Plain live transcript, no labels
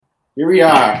Here we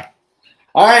are.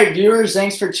 All right, viewers,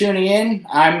 thanks for tuning in.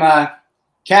 I'm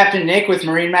Captain Nick with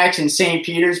MarineMax in St.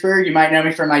 Petersburg. You might know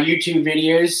me from my YouTube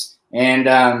videos.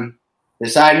 And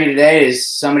beside me today is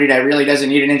somebody that really doesn't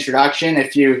need an introduction.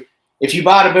 If you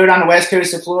bought a boat on the west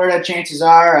coast of Florida, chances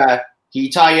are he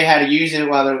taught you how to use it,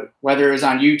 whether it was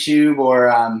on YouTube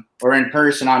or in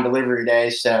person on delivery day.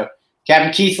 So,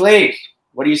 Captain Keith Lake,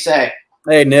 what do you say?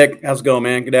 Hey, Nick. How's it going,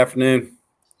 man? Good afternoon.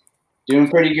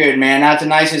 Doing pretty good, man. Not the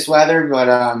nicest weather, but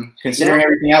considering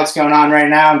everything else going on right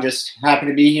now, I'm just happy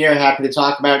to be here. Happy to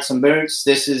talk about some boats.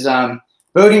 This is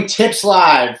Boating Tips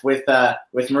Live with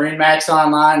MarineMax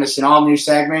Online. It's an all-new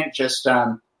segment. Just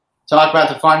talk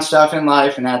about the fun stuff in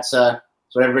life, and that's what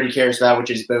everybody cares about, which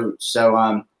is boats. So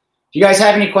if you guys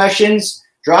have any questions,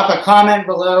 drop a comment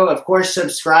below. Of course,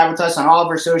 subscribe with us on all of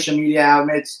our social media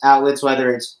outlets,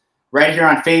 whether it's right here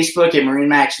on Facebook at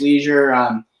MarineMax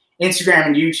Leisure, Instagram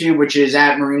and YouTube, which is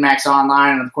at MarineMax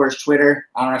Online, and of course Twitter.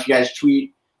 I don't know if you guys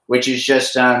tweet, which is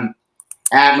just at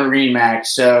MarineMax.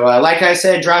 So like I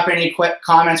said, drop any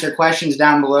comments or questions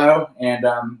down below, and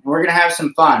we're going to have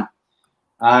some fun.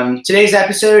 Today's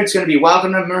episode is going to be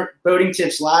Welcome to Boating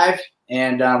Tips Live,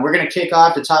 and we're going to kick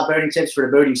off the top boating tips for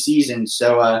the boating season.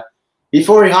 So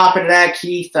before we hop into that,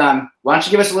 Keith, why don't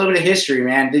you give us a little bit of history,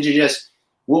 man?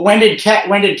 When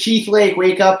did Keith Lake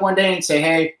wake up one day and say,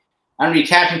 hey, I'm going to be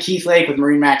Captain Keith Lake with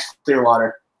MarineMax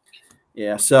Clearwater?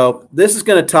 Yeah, so this is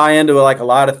going to tie into like a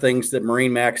lot of things that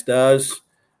MarineMax does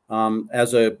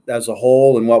as a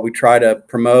whole, and what we try to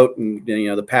promote, and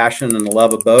the passion and the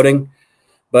love of boating.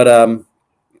 But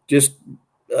just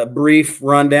a brief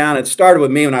rundown. It started with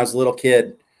me when I was a little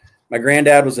kid. My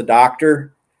granddad was a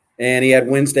doctor, and he had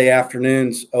Wednesday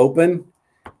afternoons open.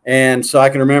 And so I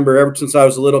can remember ever since I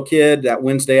was a little kid, that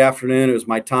Wednesday afternoon, it was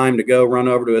my time to go run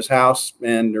over to his house.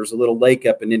 And there's a little lake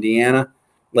up in Indiana,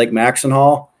 Lake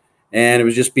Maxenhall. And it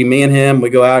would just be me and him.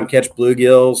 We go out and catch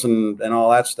bluegills and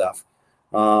all that stuff.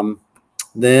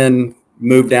 Then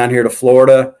moved down here to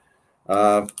Florida.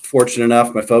 Fortunate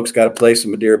enough, my folks got a place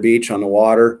in Madeira Beach on the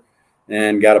water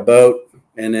and got a boat.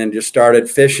 And then just started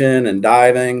fishing and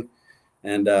diving.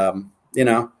 And,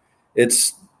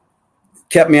 it's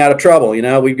kept me out of trouble.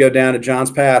 We'd go down to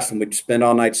Johns Pass and we'd spend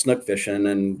all night snook fishing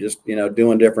and just,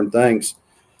 doing different things.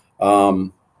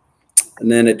 And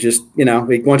then it just,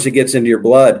 once it gets into your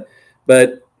blood.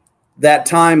 But that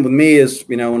time with me is,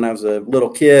 when I was a little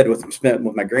kid spent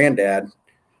with my granddad,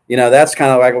 that's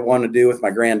kind of like what I want to do with my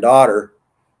granddaughter,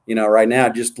 right now,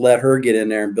 just let her get in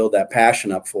there and build that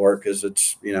passion up for it. Cause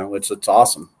it's, it's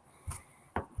awesome.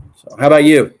 So how about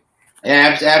you?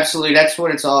 Yeah, absolutely. That's what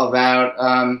it's all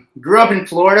about. Grew up in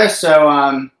Florida, so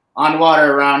on the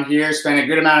water around here. Spent a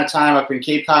good amount of time up in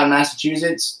Cape Cod,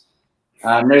 Massachusetts.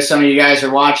 Know some of you guys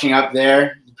are watching up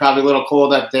there. It's probably a little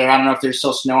cold up there. I don't know if there's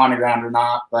still snow on the ground or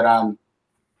not, but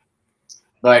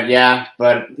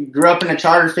grew up in the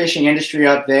charter fishing industry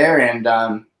up there,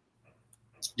 and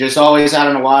just always out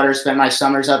on the water. Spent my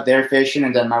summers up there fishing,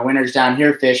 and then my winters down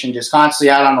here fishing. Just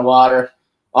constantly out on the water.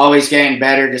 Always getting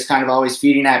better, just kind of always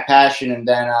feeding that passion. And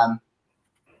then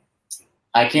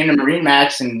I came to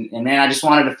MarineMax, and man, I just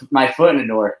wanted to put my foot in the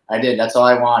door. I did. That's all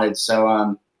I wanted.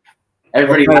 So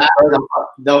everybody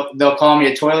they'll call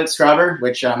me a toilet scrubber,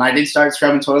 which I did start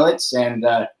scrubbing toilets and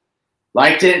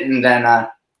liked it. And then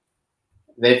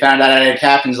they found out I had a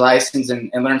captain's license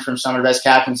and learned from some of the best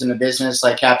captains in the business,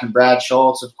 like Captain Brad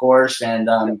Schultz, of course,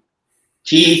 and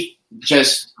Keith.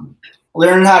 Just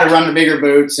learned how to run the bigger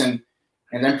boats, and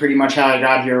then pretty much how I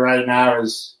got here right now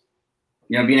is,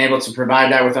 being able to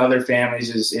provide that with other families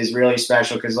is really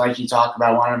special, because like you talk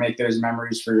about, wanting to make those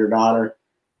memories for your daughter,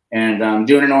 and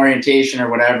doing an orientation or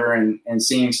whatever, and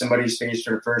seeing somebody's face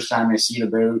for the first time they see the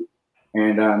boat,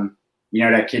 and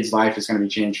that kid's life is going to be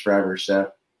changed forever.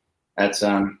 So that's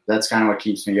kind of what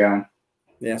keeps me going.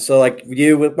 Yeah. So like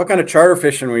you, what kind of charter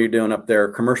fishing were you doing up there?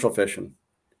 Commercial fishing?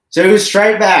 So it was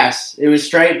striped bass.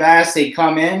 They'd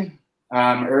come in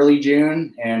early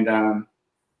June, and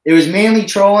it was mainly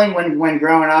trolling when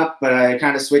growing up, but I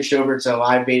kind of switched over to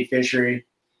live bait fishery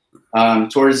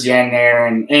towards the end there,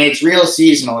 and it's real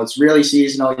seasonal. It's really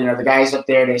seasonal. The guys up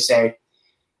there, they say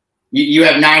you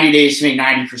have 90 days to make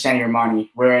 90% of your money,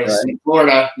 whereas in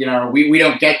Florida, we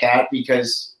don't get that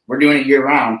because we're doing it year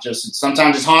round. Just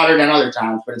sometimes it's hotter than other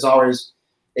times, but it's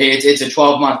a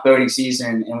 12-month boating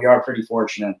season, and we are pretty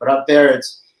fortunate. But up there,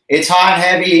 it's hot and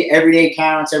heavy. Every day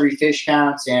counts. Every fish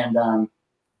counts, and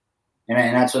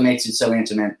that's what makes it so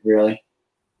intimate, really.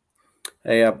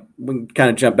 Hey, we can kind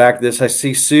of jump back to this. I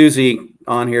see Susie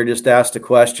on here just asked a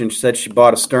question. She said she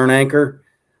bought a stern anchor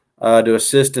to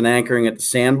assist in anchoring at the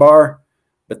sandbar,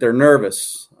 but they're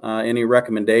nervous. Any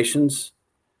recommendations?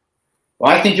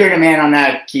 Well, I think you're the man on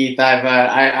that, Keith.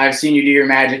 I've seen you do your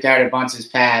magic out at Bunce's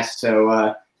Pass.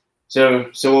 So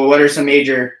what are some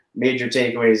major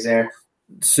takeaways there?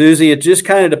 Susie, it just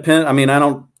kind of depends. I mean, I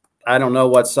don't know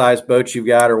what size boat you've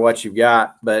got or what you've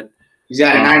got, but she's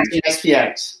got a 19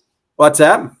 SPX. What's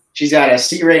that? She's got a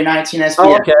Sea Ray 19 SPX.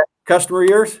 Oh, okay. Customer of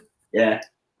yours? Yeah.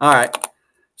 All right.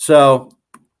 So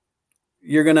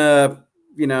you're gonna,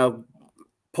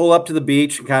 pull up to the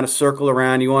beach and kind of circle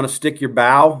around. You want to stick your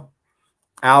bow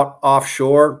out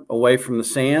offshore away from the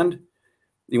sand.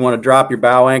 You want to drop your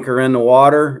bow anchor in the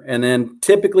water, and then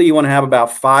typically you want to have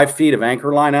about 5 feet of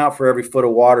anchor line out for every foot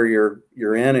of water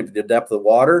you're in at the depth of the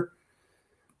water.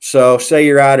 So say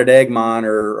you're out at Egmont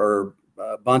or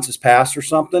Bunce's Pass or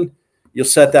something, you'll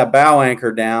set that bow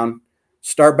anchor down,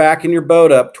 start backing your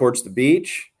boat up towards the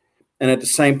beach, and at the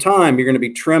same time you're going to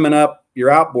be trimming up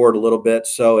your outboard a little bit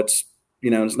so it's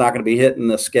it's not going to be hitting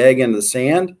the skeg into the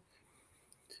sand.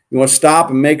 You want to stop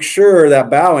and make sure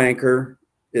that bow anchor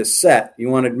is set. You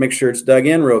want to make sure it's dug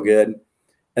in real good.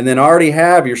 And then already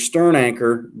have your stern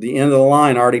anchor, the end of the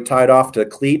line, already tied off to a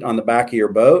cleat on the back of your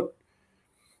boat.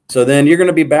 So then you're going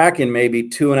to be back in maybe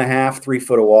 2.5, 3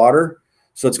 foot of water.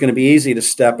 So it's going to be easy to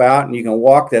step out, and you can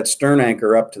walk that stern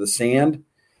anchor up to the sand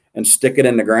and stick it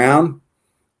in the ground.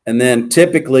 And then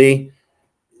typically,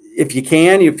 if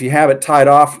you have it tied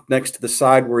off next to the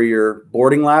side where your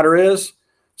boarding ladder is,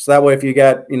 so that way if you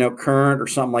got, current or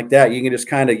something like that, you can just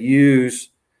kind of use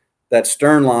that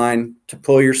stern line to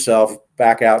pull yourself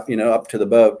back out, up to the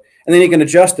boat. And then you can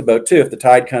adjust the boat too. If the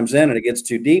tide comes in and it gets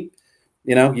too deep,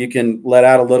 you can let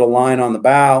out a little line on the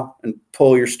bow and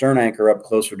pull your stern anchor up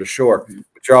closer to shore.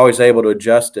 But you're always able to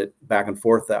adjust it back and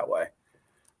forth that way.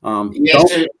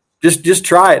 Just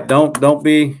try it. Don't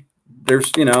be,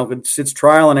 it's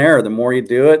trial and error. The more you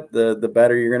do it, the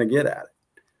better you're going to get at it.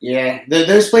 Yeah,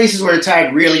 those places where the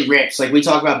tide really rips, like we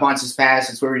talk about Bunce's Pass,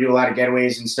 it's where we do a lot of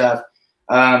getaways and stuff.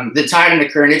 The tide and the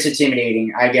current, it's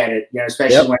intimidating. I get it,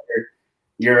 especially when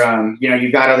you're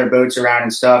you've got other boats around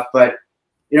and stuff. But,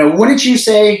 wouldn't you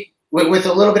say with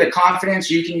a little bit of confidence,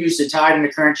 you can use the tide and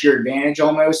the current to your advantage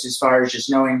almost as far as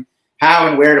just knowing how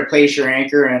and where to place your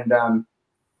anchor and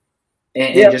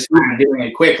just kind of doing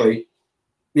it quickly?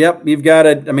 Yep, you've got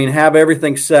to, have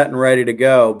everything set and ready to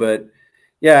go. But,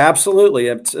 yeah, absolutely.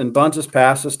 And Bunce's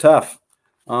Pass is tough.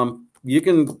 You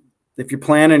can, if you're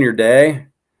planning your day,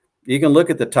 you can look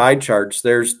at the tide charts.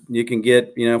 You can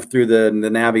get, through the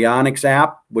Navionics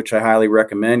app, which I highly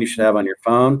recommend you should have on your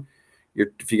phone.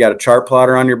 If you got a chart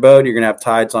plotter on your boat, you're going to have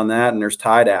tides on that, and there's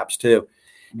tide apps too.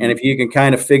 Mm-hmm. And if you can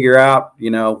kind of figure out,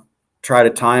 try to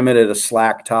time it at a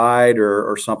slack tide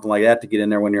or something like that to get in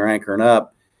there when you're anchoring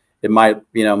up, it might,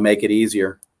 make it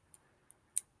easier.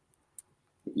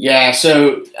 Yeah,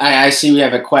 so I see we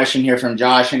have a question here from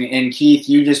Josh, and Keith,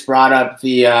 you just brought up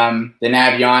the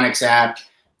Navionics app.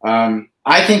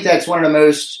 I think that's one of the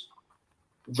most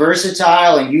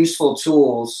versatile and useful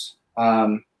tools.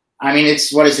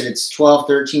 It's It's $12,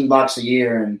 $13 a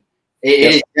year, and it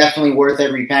is definitely worth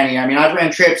every penny. I've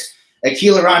ran trips at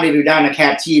Keeler Rendezvous down to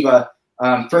Captiva.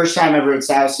 First time ever at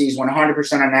South Seas, 100%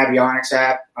 on Navionics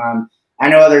app. I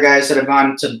know other guys that have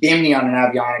gone to Bimini on the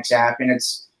Navionics app, and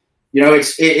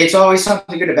it's always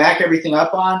something good to back everything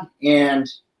up on. And,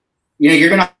 you're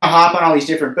going to hop on all these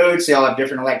different boats. They all have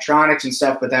different electronics and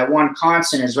stuff, but that one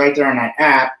constant is right there on that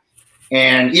app.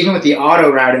 And even with the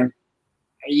auto routing,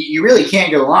 you really can't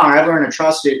go wrong. I've learned to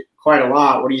trust it quite a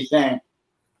lot. What do you think?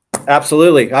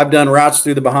 Absolutely. I've done routes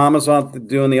through the Bahamas on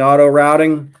doing the auto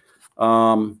routing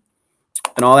and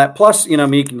all that. Plus, you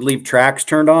can leave tracks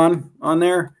turned on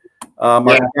there.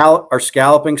 Our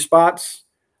scalloping spots,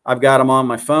 I've got them on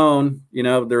my phone.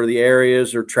 They're the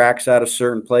areas or tracks out of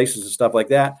certain places and stuff like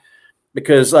that.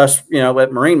 Because us, at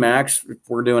MarineMax, if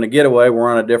we're doing a getaway,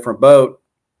 we're on a different boat.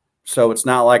 So it's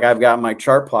not like I've got my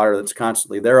chart plotter that's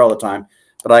constantly there all the time,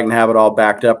 but I can have it all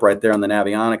backed up right there on the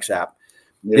Navionics app.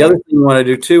 Yeah. The other thing you want to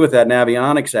do too with that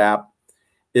Navionics app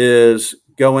is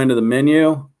go into the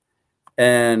menu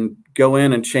and go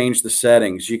in and change the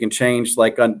settings. You can change,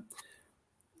 like on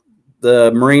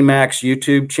the MarineMax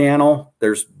YouTube channel,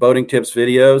 there's boating tips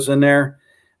videos in there.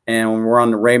 And when we're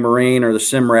on the Raymarine or the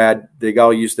Simrad, they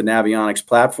all use the Navionics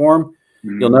platform.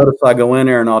 Mm-hmm. You'll notice I go in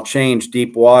there and I'll change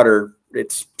deep water.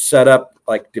 It's set up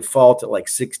like default at like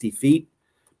 60 feet.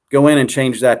 Go in and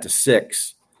change that to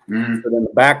 6. Mm-hmm. So then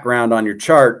the background on your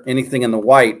chart, anything in the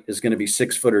white is going to be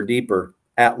 6 foot or deeper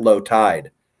at low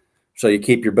tide. So you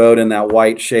keep your boat in that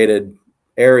white shaded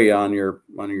area on your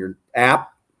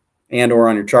app and or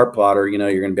on your chart plotter.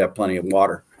 You're going to have plenty of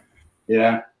water.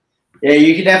 Yeah. Yeah,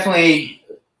 you can definitely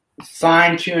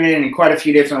fine tune it in quite a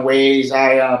few different ways.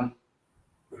 And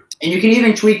you can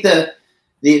even tweak the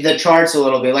the charts a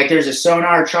little bit. Like there's a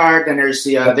sonar chart, and there's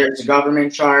a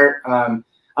government chart.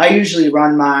 I usually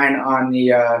run mine on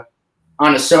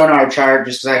a sonar chart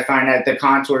just because I find that the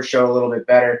contours show a little bit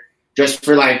better. Just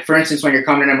for instance, when you're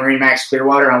coming to MarineMax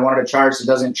Clearwater on one of the charts, it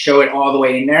doesn't show it all the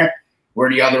way in there, where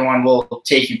the other one will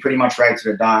take you pretty much right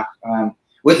to the dock.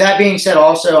 With that being said,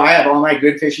 also, I have all my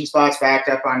good fishing spots backed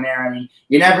up on there. I mean,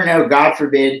 you never know. God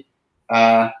forbid,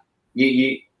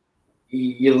 you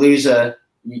lose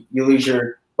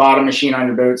your bottom machine on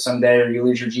your boat someday, or you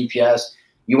lose your GPS.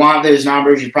 You want those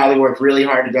numbers. You probably work really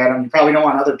hard to get them. You probably don't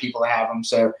want other people to have them.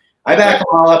 So I back them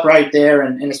all up right there,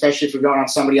 and especially if you're going on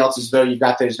somebody else's boat, you've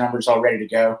got those numbers all ready to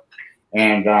go,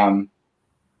 and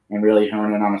really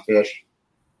hone in on the fish.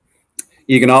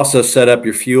 You can also set up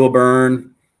your fuel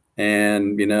burn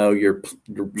and your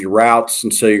routes,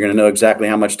 and so you're going to know exactly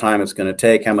how much time it's going to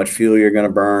take, how much fuel you're going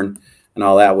to burn, and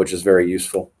all that, which is very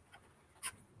useful.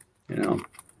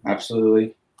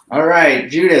 Absolutely. All right,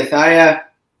 Judith,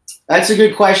 that's a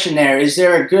good question there. Is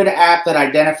there a good app that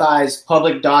identifies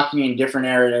public docking in different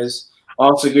areas,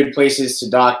 also good places to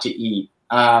dock to eat?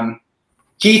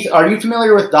 Keith, are you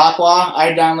familiar with DockWa?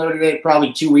 I downloaded it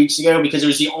probably 2 weeks ago because it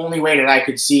was the only way that I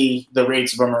could see the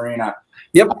rates of a marina.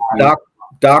 Yep,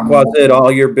 DockWa's it.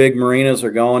 All your big marinas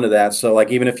are going to that. So, like,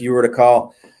 even if you were to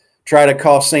try to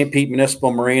call St. Pete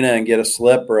Municipal Marina and get a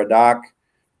slip or a dock,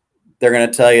 they're going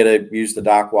to tell you to use the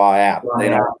DockWa app. They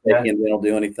don't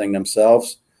do anything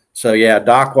themselves. So yeah,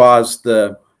 DockWa's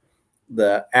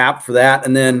the app for that.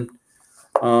 And then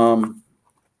I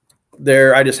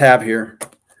just have here,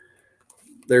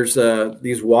 there's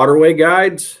these waterway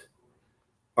guides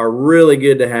are really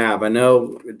good to have. I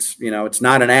know it's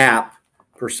not an app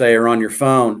per se or on your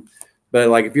phone, but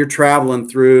like if you're traveling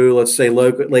through, let's say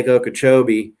Lake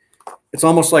Okeechobee, it's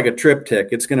almost like a triptych.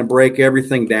 It's going to break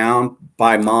everything down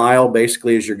by mile,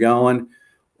 basically, as you're going,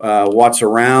 what's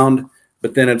around.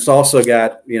 But then it's also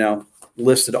got,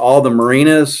 listed all the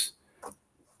marinas,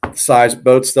 size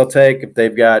boats they'll take, if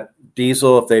they've got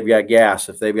diesel, if they've got gas,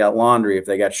 if they've got laundry, if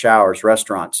they got showers,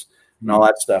 restaurants, and all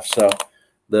that stuff. So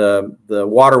the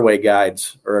waterway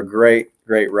guides are a great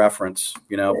reference,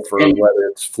 for whether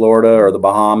it's Florida or the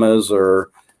Bahamas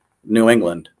or New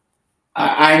England.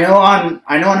 I know on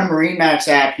the MarineMax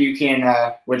app you can,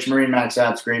 which MarineMax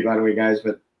app's great, by the way, guys,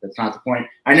 but that's not the point.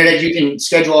 I know that you can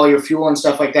schedule all your fuel and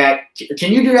stuff like that.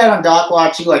 Can you do that on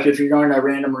DockWa too? Like if you're going to a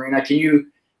random marina, can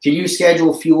you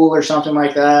schedule fuel or something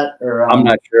like that? Or I'm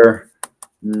not sure.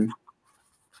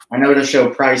 I know to show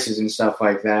prices and stuff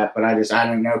like that, but I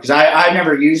don't know because I've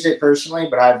never used it personally,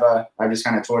 but I've just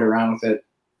kind of toyed around with it.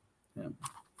 Yeah.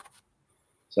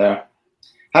 So.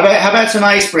 How about some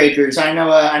icebreakers? I know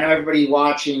everybody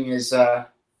watching is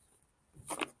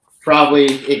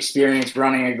probably experienced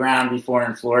running aground before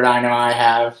in Florida. I know I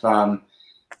have.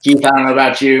 Keith, I don't know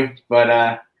about you,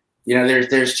 but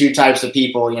there's two types of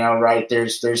people, right?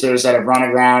 There's those that have run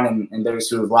aground and those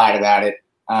who have lied about it.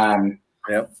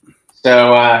 Yep.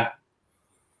 So,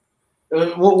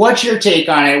 what's your take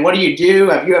on it? What do you do?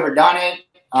 Have you ever done it?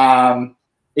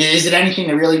 Is it anything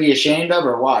to really be ashamed of,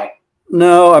 or why?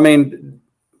 No, I mean.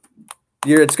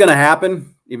 It's going to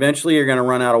happen. Eventually, you're going to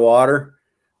run out of water.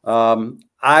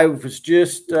 I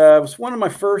was one of my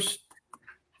first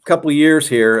couple of years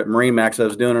here at MarineMax. I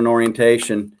was doing an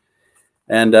orientation,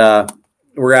 and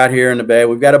we're out here in the bay.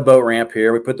 We've got a boat ramp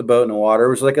here. We put the boat in the water. It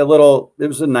was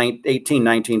an 18,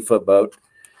 19-foot boat,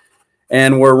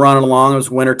 and we're running along. It was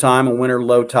wintertime and winter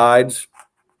low tides,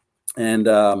 and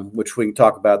which we can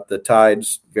talk about the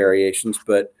tides variations,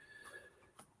 but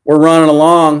we're running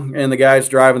along and the guy's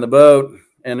driving the boat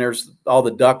and there's all the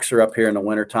ducks are up here in the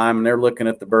wintertime and they're looking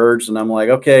at the birds. And I'm like,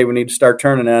 okay, we need to start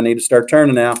turning now.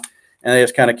 And they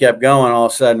just kind of kept going. All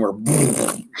of a sudden we're,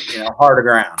 hard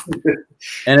aground.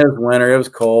 And it was winter. It was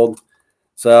cold.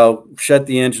 So shut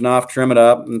the engine off, trim it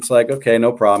up. And it's like, okay,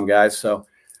 no problem, guys. So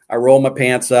I rolled my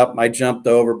pants up. I jumped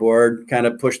overboard, kind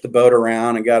of pushed the boat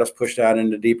around and got us pushed out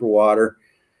into deeper water.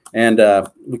 And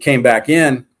we came back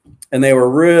in and they were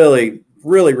really,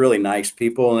 really, really nice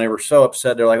people. And they were so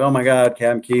upset. They're like, oh my God,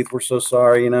 Captain Keith, we're so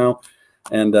sorry, and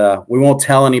we won't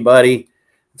tell anybody.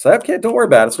 It's like, okay, don't worry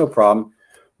about it. It's no problem.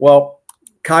 Well,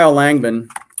 Kyle Langman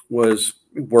was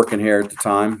working here at the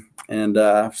time. And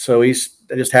so he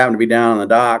just happened to be down on the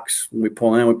docks. We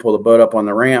pull the boat up on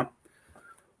the ramp.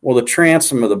 Well, the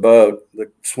transom of the boat,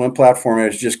 the swim platform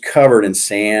is just covered in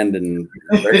sand and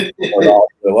it all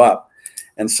go up.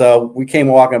 And so we came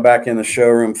walking back in the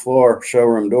showroom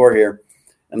door here,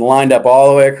 and lined up all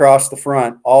the way across the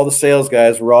front. All the sales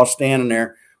guys were all standing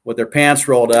there with their pants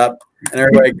rolled up, and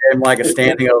everybody gave them like a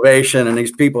standing ovation. And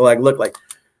these people looked like,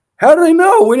 how do they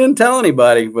know? We didn't tell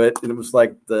anybody, but it was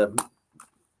like the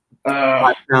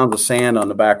 5 pounds of sand on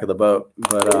the back of the boat.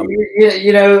 But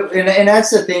and that's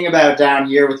the thing about down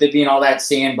here with it being all that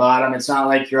sand bottom. It's not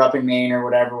like you're up in Maine or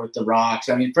whatever with the rocks.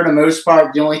 I mean, for the most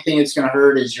part, the only thing that's going to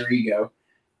hurt is your ego.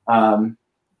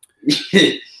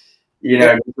 Just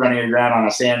running around on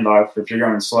a sandbar if you're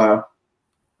going slow.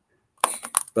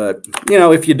 But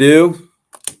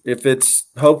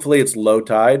hopefully it's low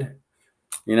tide.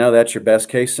 That's your best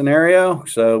case scenario.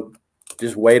 So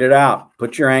just wait it out.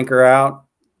 Put your anchor out.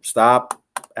 Stop,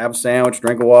 have a sandwich,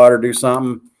 drink of water, do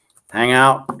something, hang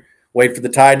out, wait for the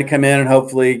tide to come in, and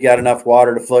hopefully you got enough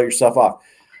water to float yourself off.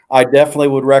 I definitely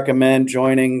would recommend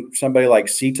joining somebody like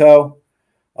Sea-Tow.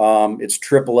 It's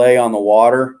AAA on the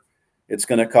water. It's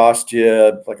going to cost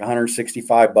you like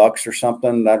 $165 or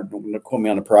something. Don't quote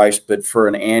me on the price, but for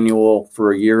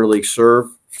a yearly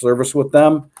service with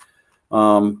them.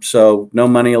 So no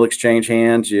money will exchange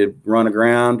hands. You run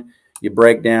aground, you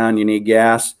break down, you need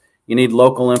gas. You need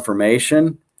local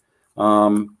information.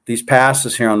 These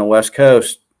passes here on the West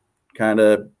Coast kind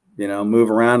of,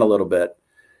 move around a little bit.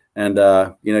 And,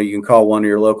 you can call one of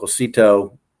your local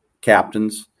Sea-Tow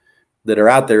captains that are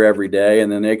out there every day, and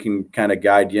then they can kind of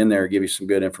guide you in there and give you some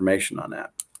good information on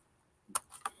that.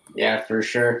 Yeah, for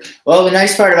sure. Well, the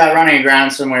nice part about running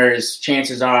aground somewhere is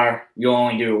chances are you'll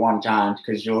only do it one time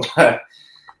because you'll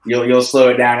slow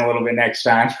it down a little bit next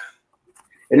time.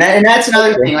 And that's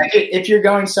another thing. Like if you're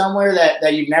going somewhere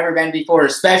that you've never been before,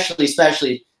 especially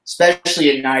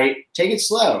at night, take it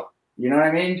slow. You know what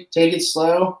I mean? Take it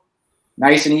slow,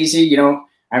 nice and easy.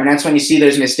 That's when you see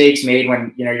those mistakes made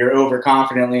when you're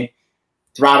overconfidently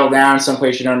throttle down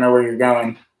someplace you don't know where you're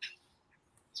going.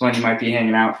 It's when you might be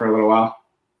hanging out for a little while.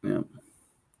 Yeah.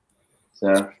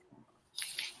 So,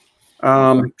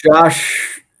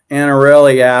 Josh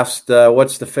Anarelli asked,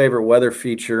 what's the favorite weather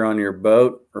feature on your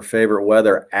boat or favorite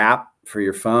weather app for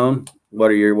your phone? What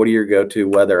are your go-to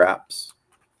weather apps?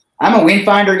 I'm a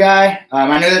Windfinder guy.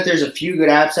 I know that there's a few good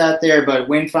apps out there, but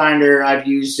Windfinder, I've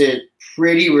used it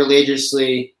pretty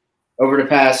religiously over the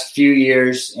past few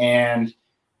years. And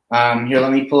here,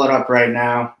 let me pull it up right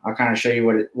now. I'll kind of show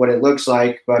you what it looks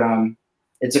like. But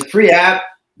it's a free app.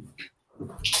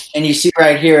 And you see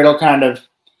right here,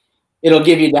 it'll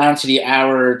give you down to the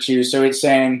hour or two. So it's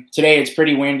saying today it's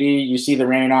pretty windy. You see the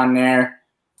rain on there,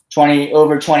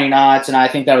 over 20 knots. And I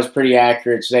think that was pretty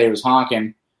accurate. Today it was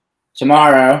honking.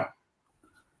 Tomorrow,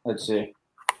 let's see.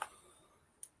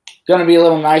 Going to be a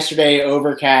little nicer day,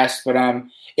 overcast, but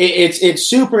it's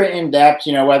super in depth.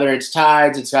 Whether it's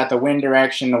tides, it's got the wind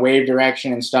direction, the wave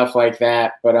direction, and stuff like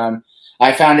that. But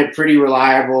I found it pretty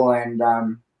reliable, and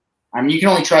you can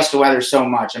only trust the weather so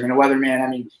much. The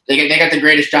weatherman. They got the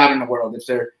greatest job in the world.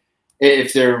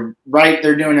 If they're right,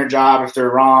 they're doing their job. If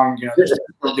they're wrong, they're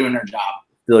still doing their job.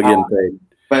 Still getting paid.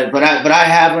 But I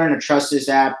have learned to trust this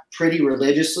app pretty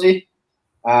religiously.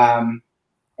 And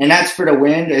that's for the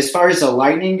wind. As far as the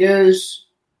lightning goes,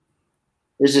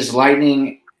 there's this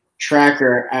lightning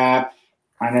tracker app.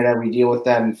 I know that we deal with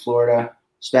that in Florida,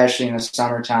 especially in the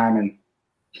summertime. And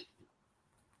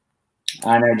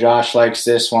I know Josh likes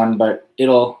this one, but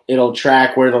it'll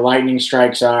track where the lightning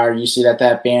strikes are. You see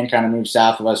that band kind of moves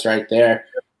south of us right there.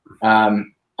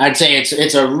 I'd say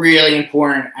it's a really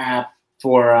important app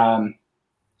for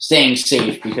staying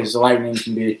safe because the lightning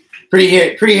can be pretty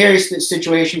hairy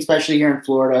situation, especially here in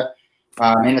Florida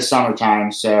in the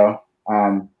summertime. So,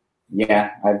 I've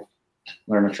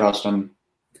learned to trust them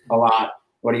a lot.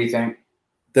 What do you think?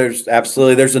 There's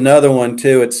another one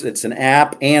too. It's an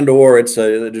app or it's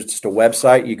just a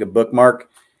website you could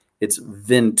bookmark. It's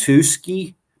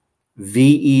Ventusky,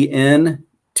 VENTUSKY,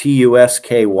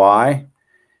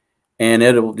 and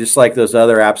it'll just like those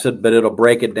other apps, but it'll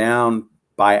break it down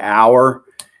by hour.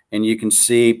 And you can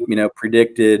see,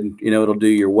 predicted, it'll do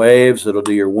your waves, it'll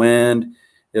do your wind,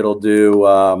 it'll do,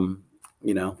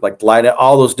 like light,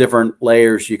 all those different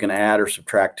layers you can add or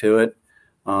subtract to it.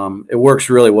 It works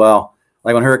really well.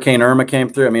 Like when Hurricane Irma came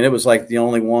through, it was like the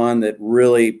only one that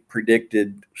really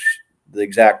predicted the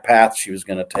exact path she was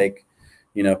going to take,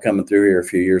 coming through here a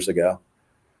few years ago.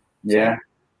 Yeah.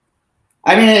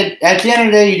 At the end of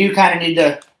the day, you do kind of need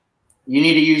to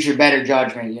use your better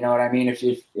judgment. You know what I mean? If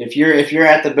you're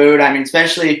at the boat,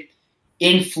 especially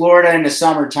in Florida in the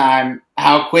summertime,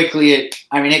 how quickly it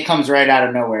comes right out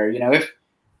of nowhere.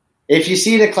 If you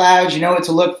see the clouds, you know what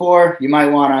to look for. You might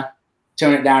want to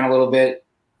tone it down a little bit,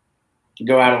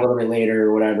 go out a little bit later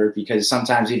or whatever, because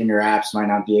sometimes even your apps might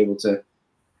not be able to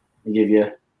give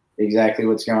you exactly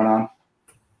what's going on.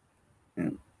 Yeah.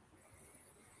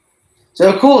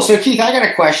 So cool. So Keith, I got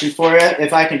a question for you.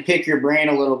 If I can pick your brain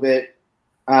a little bit,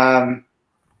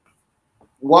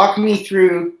 walk me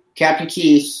through Captain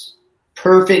Keith's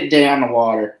perfect day on the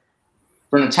water.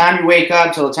 from the time you wake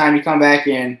up till the time you come back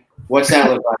in, what's that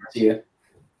look like to you?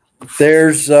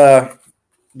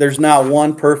 There's not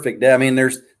one perfect day. I mean,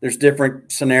 there's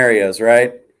different scenarios,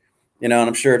 right? And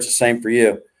I'm sure it's the same for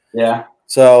you. Yeah.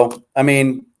 So, I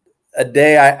mean, a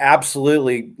day I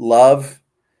absolutely love,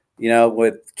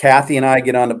 with Kathy and I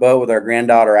get on the boat with our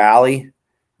granddaughter, Allie.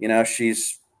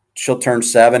 She'll turn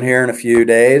 7 here in a few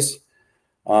days.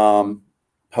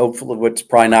 Hopefully, which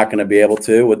probably not going to be able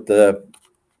to with the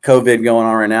COVID going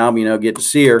on right now, get to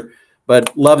see her,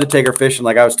 but love to take her fishing.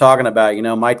 Like I was talking about,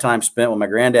 my time spent with my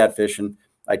granddad fishing,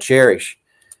 I cherish.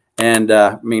 And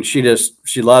I mean, she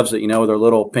loves it, with her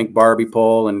little pink Barbie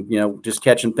pole and, just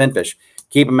catching pinfish,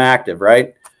 keep them active.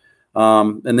 Right.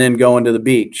 And then going to the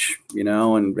beach,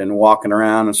 and walking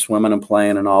around and swimming and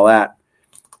playing and all that.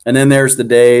 And then there's the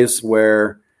days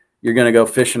where you're going to go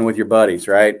fishing with your buddies.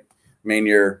 Right. I mean,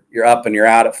 you're up and you're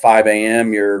out at 5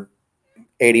 a.m. You're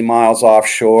 80 miles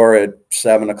offshore at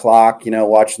 7 o'clock,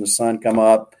 watching the sun come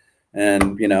up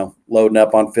and, loading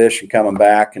up on fish and coming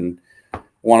back. And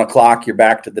 1 o'clock, you're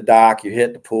back to the dock, you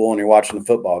hit the pool and you're watching the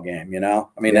football game,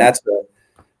 I mean, yeah.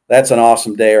 That's an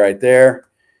awesome day right there.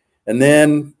 And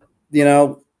then,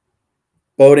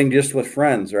 boating just with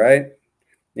friends, right?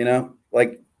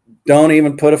 Like don't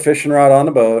even put a fishing rod on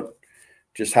the boat.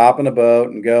 Just hop in the boat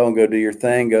and go do your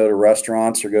thing, go to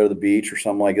restaurants or go to the beach or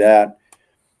something like that.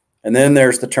 And then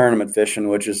there's the tournament fishing,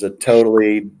 which is a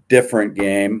totally different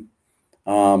game,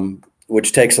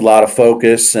 which takes a lot of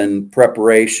focus and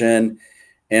preparation.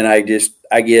 And I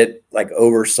get like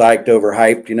overhyped,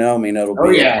 I mean,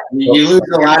 you lose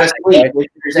a lot of sleep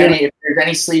if there's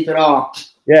any sleep at all.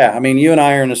 Yeah. I mean, you and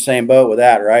I are in the same boat with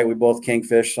that, right? We both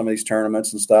kingfish some of these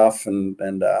tournaments and stuff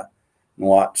and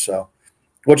what. So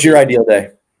what's your ideal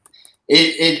day?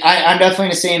 I'm definitely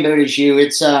in the same boat as you.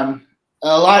 It's,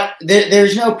 a lot.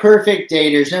 There's no perfect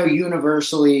day. There's no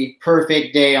universally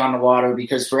perfect day on the water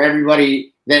because for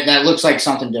everybody that looks like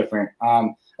something different.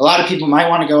 A lot of people might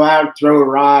want to go out, throw a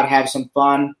rod, have some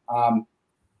fun.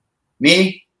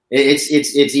 Me,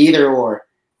 it's either or.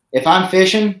 If I'm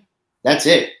fishing, that's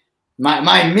it.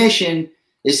 My mission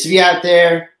is to be out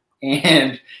there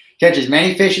and catch as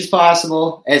many fish as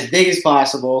possible, as big as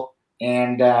possible,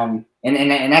 and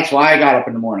that's why I got up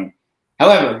in the morning.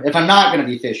 However, if I'm not going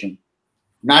to be fishing,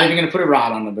 not even going to put a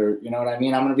rod on the boat. You know what I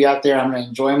mean? I'm going to be out there. I'm going to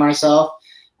enjoy myself.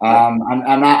 I'm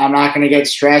not going to get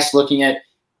stressed looking at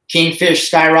kingfish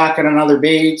skyrocket on other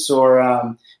baits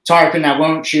or tarpon that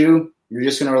won't chew. You're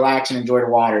just going to relax and enjoy the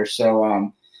water.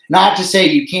 So not to say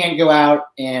you can't go out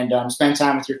and spend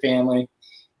time with your family.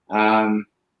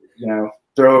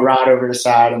 Throw a rod over the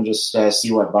side and just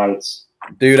see what bites.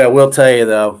 Dude, I will tell you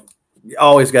though, you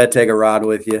always got to take a rod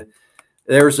with you.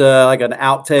 There's like an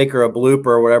outtake or a blooper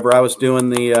or whatever. I was doing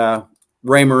the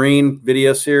Raymarine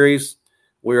video series.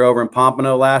 We were over in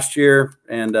Pompano last year,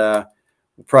 and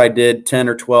we probably did 10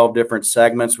 or 12 different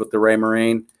segments with the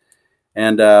Raymarine.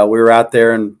 And we were out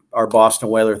there in our Boston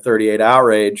Whaler 38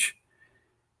 Outrage.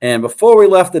 And before we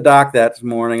left the dock that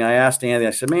morning, I asked Andy,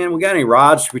 I said, man, we got any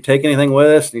rods? Should we take anything with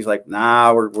us? And he's like,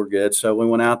 nah, we're good. So we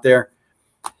went out there.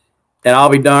 And I'll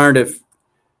be darned if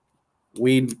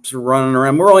weeds are running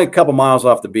around. We're only a couple miles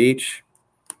off the beach,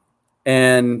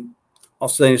 and all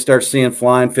of a sudden you start seeing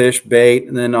flying fish, bait,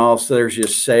 and then all of a sudden there's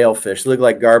just sailfish. They look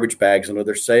like garbage bags, and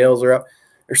their sails are up.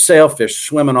 There's sailfish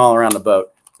swimming all around the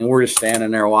boat, and we're just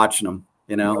standing there watching them.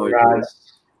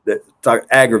 That's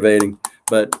aggravating.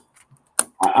 But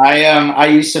I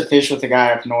used to fish with a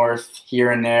guy up north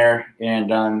here and there,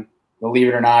 and believe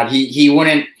it or not, he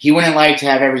wouldn't like to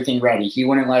have everything ready. He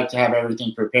wouldn't like to have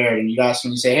everything prepared. And you'd ask him,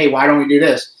 you say, hey, why don't we do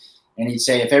this? And he'd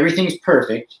say, if everything's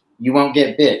perfect, you won't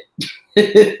get bit.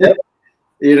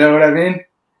 You know what I mean?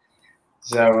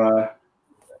 So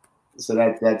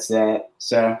that's that.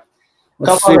 So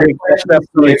let's see if we catch up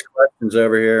some of these questions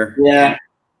over here. Yeah.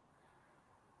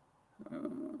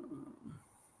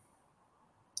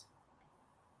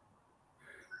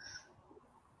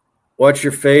 What's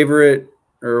your favorite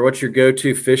or what's your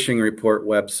go-to fishing report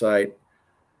website?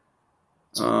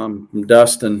 From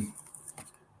Dustin.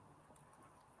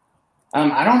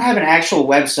 I don't have an actual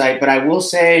website, but I will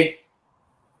say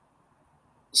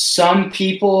some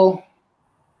people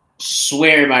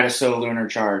swear by the Solunar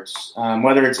charts,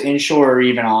 whether it's inshore or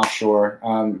even offshore.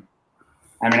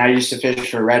 I used to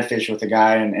fish for redfish with a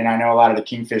guy, and I know a lot of the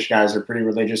kingfish guys are pretty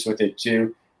religious with it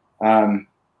too.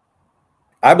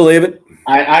 I believe it.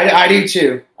 I do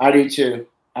too.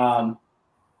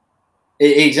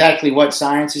 Exactly what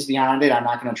science is behind it, I'm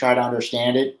not going to try to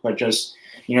understand it, but just,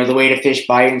 the way to fish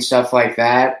bite and stuff like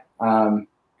that,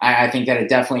 I think that it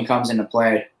definitely comes into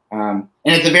play. And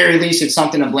at the very least, it's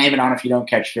something to blame it on if you don't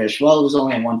catch fish. Well, it was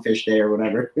only a one fish day or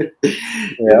whatever.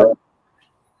 Yeah.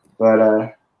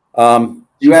 But do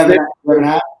you have an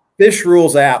app? Fish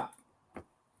Rules app.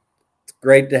 It's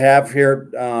great to have here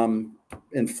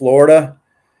in Florida.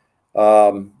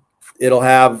 It'll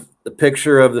have the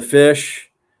picture of the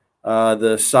fish,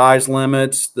 the size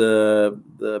limits,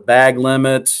 the bag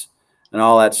limits, and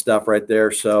all that stuff right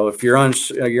there. So if you're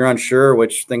unsure,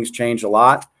 which things change a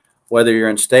lot, whether you're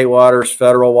in state waters,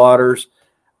 federal waters,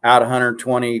 out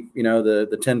 120,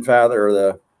 the 10 fathom or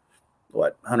the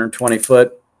 120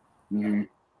 foot,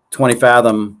 20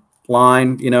 fathom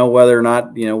line, whether or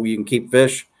not, you can keep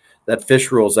fish. That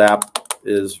Fish Rules app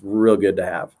is real good to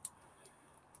have.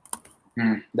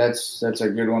 That's a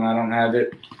good one. I don't have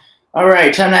it. All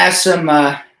right, time to ask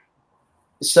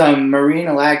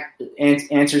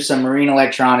answer some marine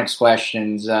electronics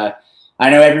questions. I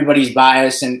know everybody's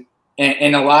biased, and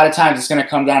a lot of times it's going to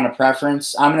come down to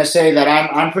preference. I'm going to say that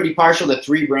I'm pretty partial to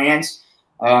 3 brands.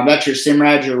 That's your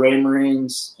Simrad, your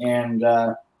Raymarines, and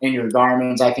your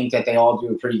Garmin's. I think that they all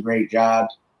do a pretty great job.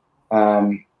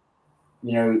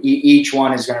 Each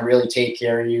one is going to really take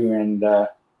care of you, and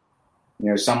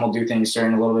some will do things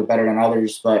certain a little bit better than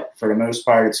others, but for the most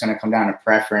part, it's going to come down to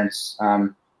preference.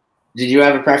 Did you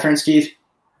have a preference, Keith?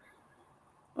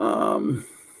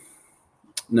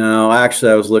 No,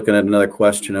 actually, I was looking at another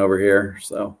question over here.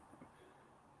 So,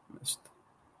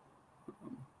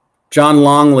 John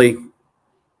Longley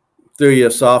threw you a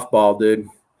softball, dude.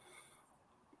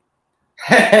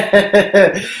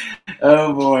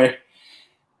 Oh boy!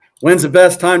 When's the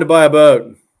best time to buy a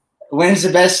boat? When's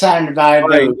the best time to buy a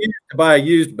boat? To buy a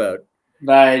used boat.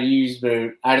 Buy a used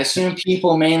boat. I'd assume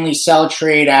people mainly sell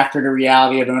trade after the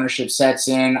reality of ownership sets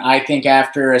in. I think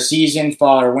after a season,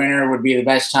 fall or winter would be the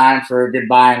best time for a good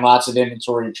buy and lots of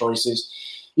inventory choices.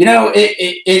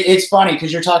 It's funny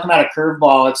because you're talking about a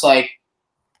curveball. It's like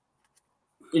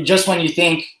just when you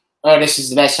think, oh, this is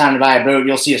the best time to buy a boat,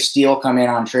 you'll see a steal come in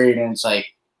on trade, and it's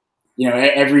like,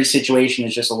 every situation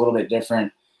is just a little bit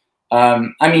different.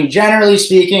 Generally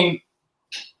speaking,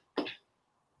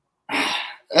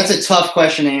 that's a tough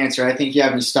question to answer. I think you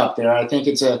have me stuck there. I think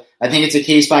it's a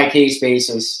case by case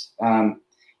basis. You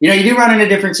do run into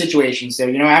different situations. So,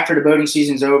 after the boating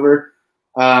season's over,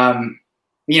 at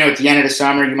the end of the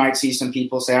summer, you might see some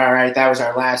people say, all right, that was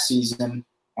our last season.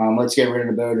 Let's get rid of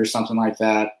the boat or something like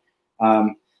that.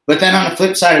 But then on the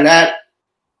flip side of that,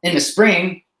 in the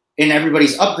spring, and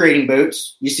everybody's upgrading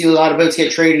boats, you see a lot of boats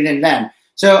get traded in then.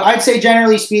 So I'd say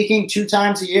generally speaking, 2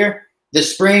 times a year, the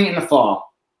spring and the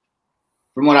fall.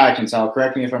 From what I can tell,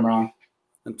 correct me if I'm wrong.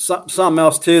 And something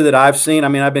else too that I've seen.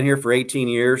 I've been here for 18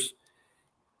 years.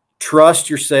 Trust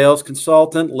your sales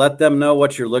consultant. Let them know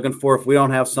what you're looking for. If we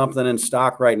don't have something in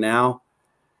stock right now,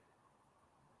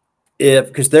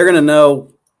 because they're going to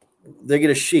know, they get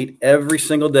a sheet every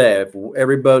single day of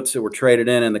every boats that were traded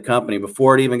in the company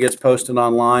before it even gets posted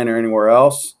online or anywhere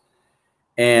else.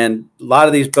 And a lot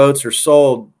of these boats are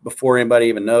sold before anybody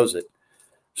even knows it.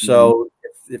 So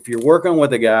if you're working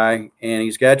with a guy and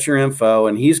he's got your info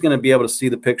and he's going to be able to see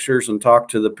the pictures and talk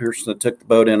to the person that took the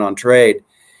boat in on trade,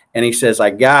 and he says,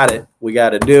 I got it, we got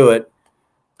to do it,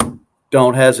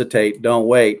 don't hesitate, don't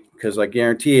wait, because I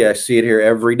guarantee you, I see it here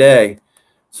every day.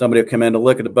 Somebody will come in to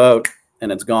look at the boat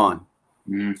and it's gone.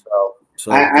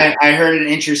 So I heard an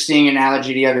interesting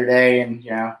analogy the other day, and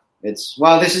this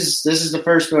is the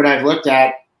first boat I've looked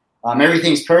at.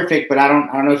 Everything's perfect, but I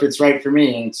don't know if it's right for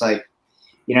me. And it's like,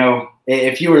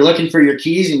 if you were looking for your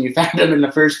keys and you found them in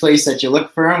the first place that you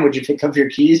looked for them, would you pick up your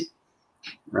keys?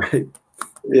 Right.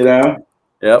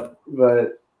 Yep.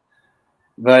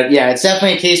 But yeah, it's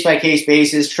definitely a case by case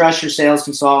basis. Trust your sales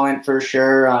consultant for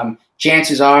sure.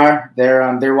 Chances are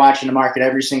they're watching the market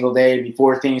every single day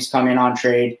before things come in on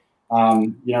trade.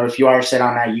 If you are set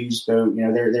on that used boat,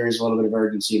 there is a little bit of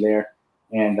urgency there,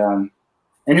 and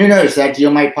who knows, that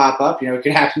deal might pop up. It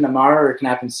could happen tomorrow or it can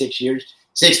happen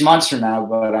 6 months from now,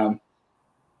 but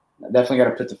definitely got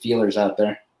to put the feelers out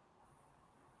there.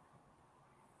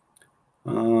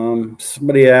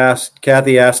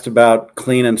 Kathy asked about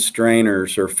cleaning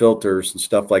strainers or filters and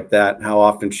stuff like that. How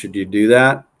often should you do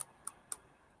that?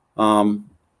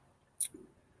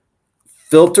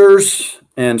 Filters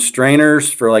and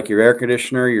strainers for like your air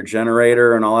conditioner, your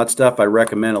generator, and all that stuff, I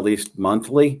recommend at least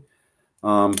monthly.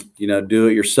 Do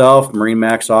it yourself.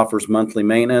 MarineMax offers monthly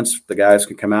maintenance. The guys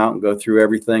can come out and go through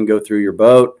everything, go through your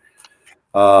boat.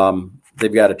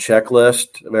 They've got a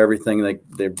checklist of everything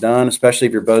they've done, especially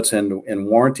if your boat's in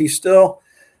warranty still.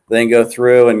 They can go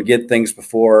through and get things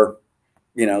before,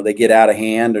 they get out of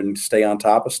hand and stay on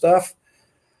top of stuff.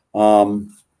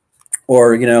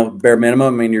 or, bare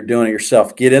minimum, I mean, you're doing it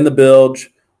yourself. Get in the bilge,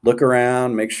 look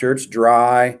around, make sure it's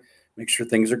dry, make sure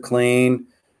things are clean,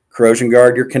 corrosion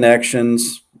guard your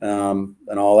connections, and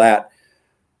all that.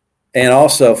 And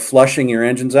also flushing your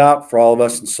engines out for all of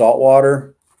us in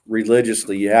saltwater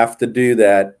religiously. You have to do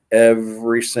that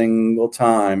every single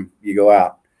time you go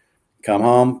out. Come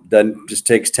home, just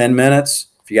takes 10 minutes.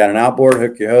 If you got an outboard,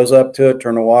 hook your hose up to it,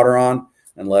 turn the water on,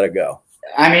 and let it go.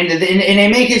 I mean, and they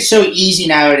make it so easy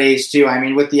nowadays too. I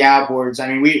mean, with the outboards,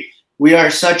 I mean, we are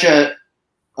such a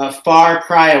far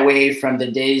cry away from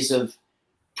the days of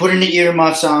putting the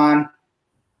earmuffs on,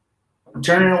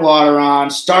 turning the water on,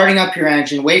 starting up your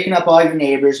engine, waking up all your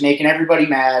neighbors, making everybody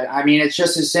mad. I mean, it's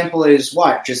just as simple as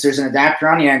what? Just there's an adapter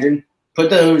on the engine, put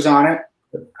the hose on it,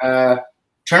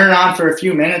 turn it on for a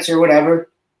few minutes or whatever,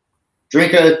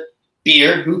 drink a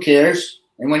beer, who cares?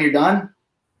 And when you're done,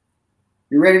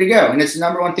 you're ready to go. And it's the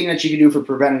number one thing that you can do for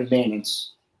preventative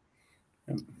maintenance.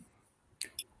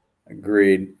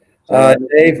 Agreed.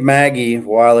 Dave Maggie a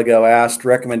while ago asked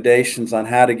recommendations on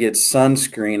how to get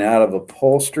sunscreen out of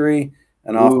upholstery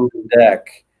and off the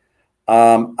deck.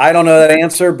 I don't know that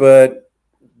answer, but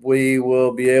we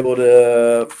will be able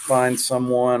to find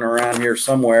someone around here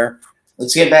somewhere.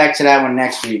 Let's get back to that one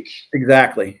next week.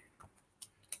 Exactly.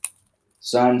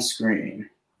 Sunscreen.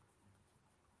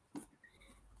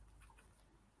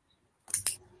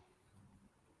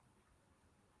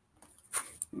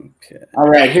 Okay. All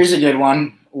right, here's a good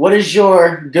one. What is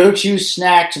your go-to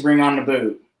snack to bring on the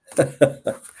boat?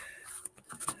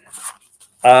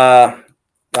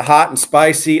 The hot and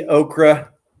spicy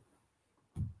okra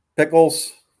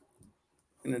pickles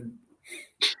and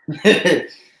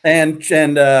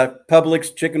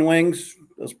Publix chicken wings.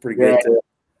 Those are pretty good too.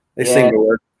 They seem to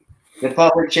work. The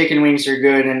Publix chicken wings are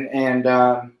good,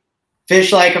 and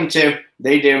fish like them too.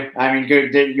 They do. I mean,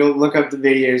 good. You'll look up the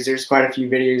videos. There's quite a few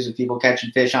videos of people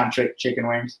catching fish on chicken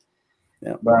wings.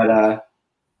 Yeah. But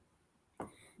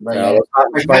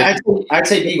I'd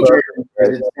say beef jerky.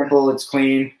 It's simple. It's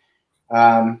clean.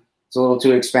 It's a little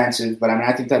too expensive, but I mean,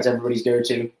 I think that's everybody's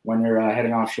go-to when they're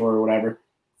heading offshore or whatever.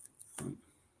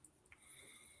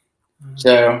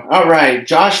 So, all right,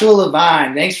 Joshua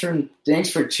Levine, thanks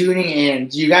for tuning in.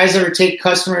 Do you guys ever take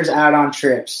customers out on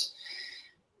trips?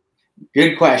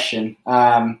 Good question.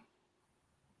 I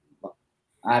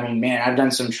mean, man, I've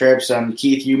done some trips.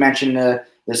 Keith, you mentioned the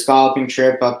scalloping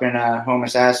trip up in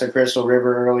Homosassa, Crystal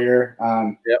River earlier.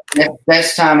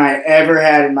 Best time I ever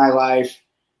had in my life,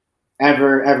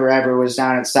 ever was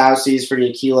down at South Seas for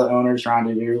the Aquila Owners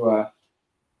Rendezvous.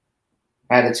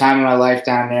 I had the time of my life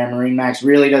down there. MarineMax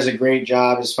really does a great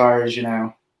job as far as,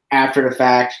 after the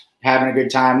fact, having a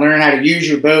good time, learning how to use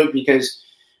your boat, because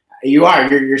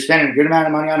you're spending a good amount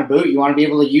of money on a boat. You want to be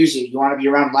able to use it. You want to be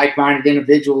around like-minded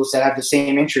individuals that have the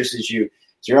same interests as you.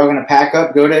 So you're all going to pack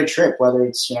up, go to a trip, whether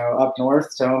it's, up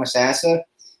north to Homosassa,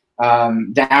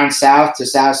 down south to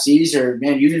South Seas, or,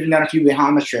 man, you've even done a few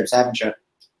Bahamas trips, haven't you?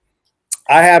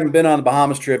 I haven't been on the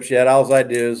Bahamas trips yet. All I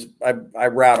do is I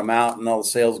route them out, and all the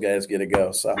sales guys get to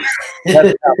go. So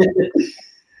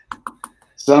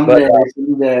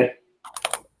someday.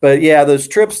 But yeah, those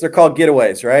trips, they're called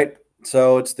getaways, right?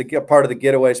 So it's the part of the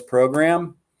Getaways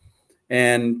program.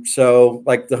 And so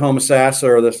like the Homosassa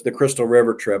or the Crystal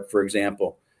River trip, for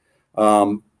example,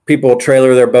 people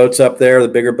trailer their boats up there, the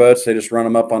bigger boats, they just run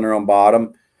them up on their own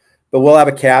bottom. But we'll have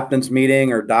a captain's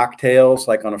meeting or docktails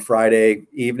like on a Friday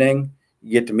evening.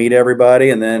 You get to meet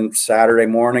everybody, and then Saturday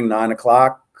morning,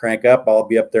 9:00, crank up. I'll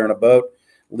be up there in a boat,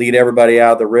 lead everybody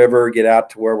out of the river, get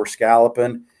out to where we're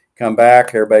scalloping, come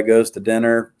back. Everybody goes to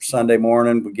dinner. Sunday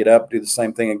morning, we get up, do the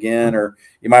same thing again. Or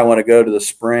you might want to go to the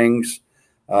springs.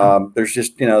 There's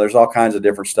just, there's all kinds of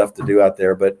different stuff to do out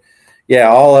there. But yeah,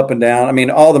 all up and down. I mean,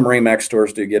 all the MarineMax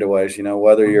stores do getaways,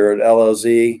 whether you're at LOZ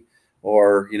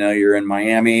or, you're in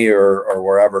Miami or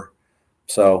wherever.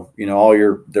 So,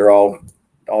 they're all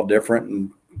different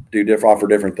and offer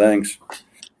different things.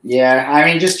 Yeah. I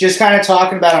mean, just kind of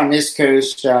talking about on this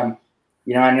coast, I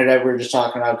know that we're just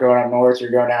talking about going up north or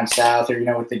going down south or,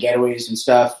 with the getaways and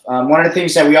stuff. One of the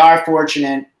things that we are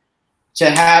fortunate to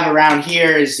have around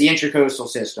here is the Intracoastal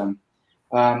system.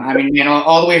 I mean,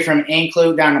 all the way from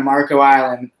Anclote down to Marco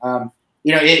Island,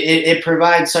 it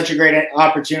provides such a great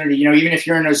opportunity. Even if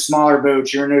you're in those smaller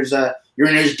boats, you're in those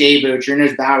day boats, you're in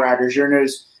those bow riders, you're in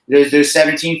those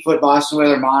 17-foot Boston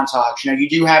Whaler Montauk's. You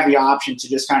do have the option to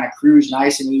just kind of cruise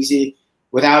nice and easy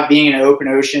without being in an open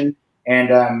ocean.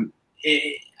 And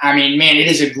it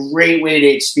is a great way to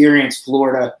experience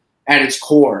Florida at its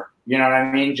core. You know what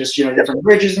I mean? Just, different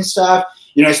bridges and stuff,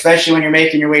 especially when you're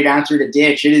making your way down through the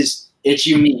ditch. It's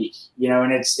unique,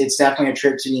 and it's definitely a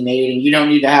trip to be made. And you don't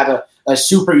need to have a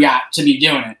super yacht to be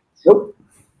doing it. Nope.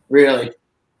 Really.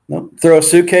 Nope. Throw a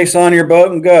suitcase on your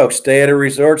boat and go. Stay at a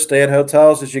resort, stay at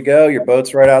hotels as you go. Your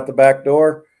boat's right out the back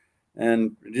door,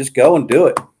 and just go and do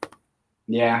it.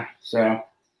 Yeah. So.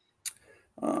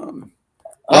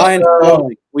 Ryan,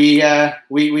 we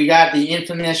got the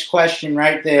infamous question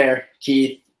right there,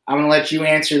 Keith. I'm gonna let you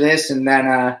answer this, and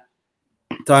then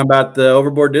talking about the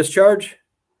overboard discharge.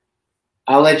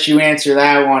 I'll let you answer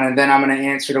that one, and then I'm gonna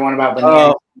answer the one about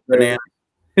bananas.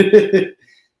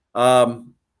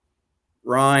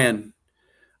 Ryan,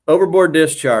 overboard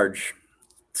discharge.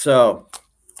 So,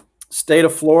 state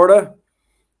of Florida,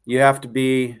 you have to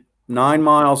be 9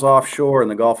 miles offshore in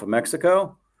the Gulf of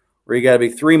Mexico, or you got to be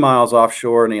 3 miles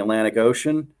offshore in the Atlantic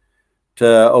Ocean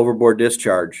to overboard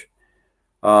discharge.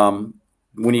 When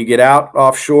you get out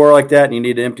offshore like that and you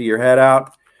need to empty your head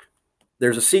out,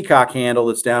 there's a seacock handle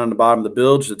that's down in the bottom of the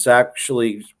bilge that's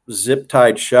actually zip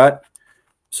tied shut.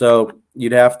 So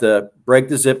you'd have to break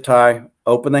the zip tie,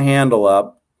 open the handle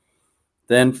up,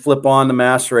 then flip on the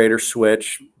macerator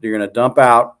switch. You're going to dump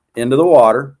out into the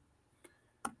water.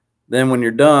 Then when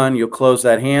you're done, you'll close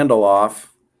that handle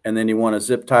off, and then you want to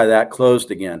zip tie that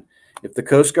closed again. If the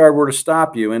Coast Guard were to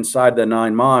stop you inside the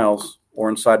 9 miles or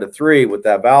inside the 3 with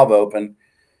that valve open,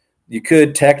 you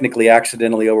could technically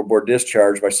accidentally overboard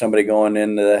discharge by somebody going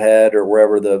into the head or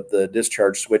wherever the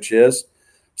discharge switch is.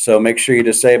 So make sure you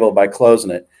disable by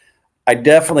closing it. I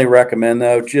definitely recommend,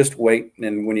 though, just wait.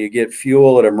 And when you get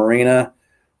fuel at a marina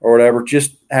or whatever,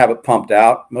 just have it pumped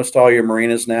out. Most all your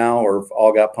marinas now are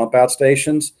all got pump out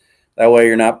stations. That way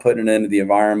you're not putting it into the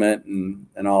environment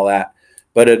and all that.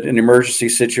 But at an emergency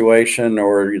situation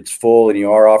or it's full and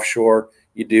you are offshore,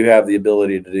 you do have the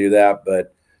ability to do that.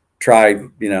 But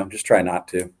just try not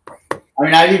to. I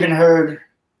mean, I've even heard,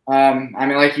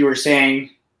 like you were saying,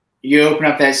 you open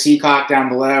up that seacock down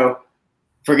below,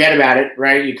 forget about it,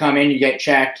 right? You come in, you get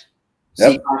checked,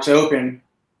 seacock's open,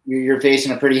 you're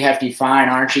facing a pretty hefty fine,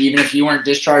 aren't you? Even if you weren't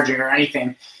discharging or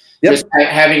anything, just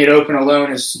having it open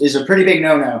alone is a pretty big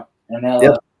no-no.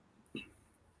 And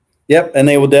Yep, and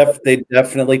they will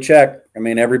definitely check. I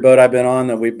mean, every boat I've been on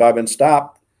that I've been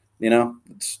stopped,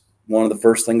 it's one of the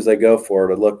first things they go for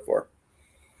to look for.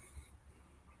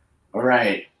 All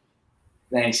right.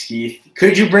 Thanks, Keith.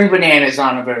 Could you bring bananas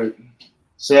on a boat?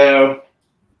 So,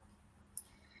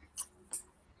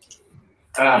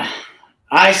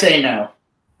 I say no.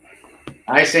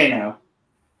 I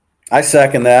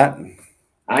second that.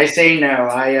 I say no.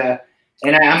 I'm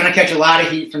going to catch a lot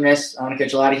of heat from this. I'm going to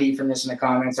catch a lot of heat from this in the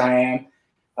comments. I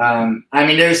am. I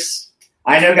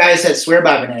know guys that swear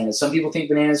by bananas. Some people think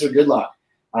bananas are good luck.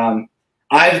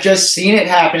 I've just seen it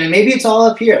happen, and maybe it's all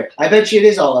up here. I bet you it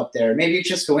is all up there. Maybe it's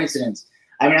just coincidence.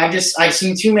 I mean, I've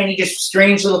seen too many just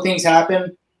strange little things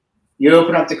happen. You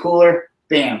open up the cooler,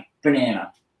 bam,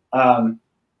 banana.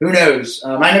 Who knows?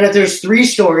 I know that there's 3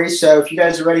 stories, so if you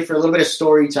guys are ready for a little bit of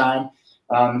story time,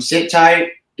 sit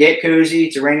tight, get cozy.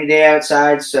 It's a rainy day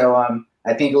outside, so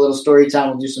I think a little story time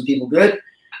will do some people good.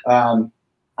 I'm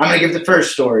going to give the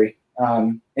first story.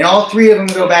 And all 3 of them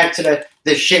go back to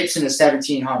the ships in the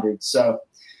 1700s. So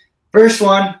first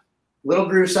one, a little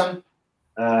gruesome.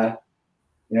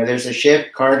 There's a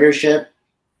ship, cargo ship,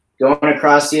 going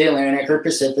across the Atlantic or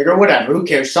Pacific or whatever. Who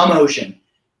cares? Some ocean.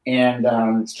 And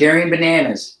it's carrying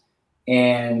bananas.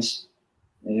 And,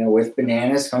 with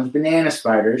bananas comes banana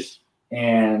spiders.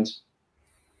 And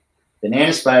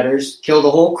banana spiders kill the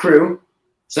whole crew.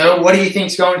 So what do you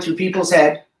think's going through people's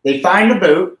head? They find a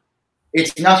boat.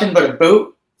 It's nothing but a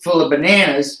boat full of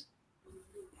bananas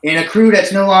and a crew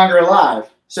that's no longer alive.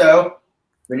 So,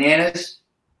 bananas,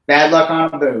 bad luck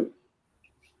on a boat.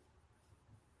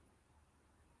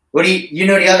 What do you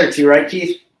know the other 2, right,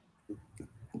 Keith?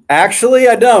 Actually,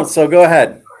 I don't, so go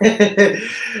ahead.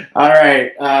 All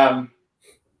right.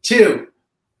 2,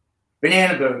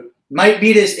 banana boat. It might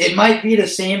be the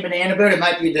same banana boat. It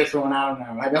might be a different one. I don't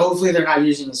know. Hopefully they're not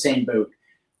using the same boat.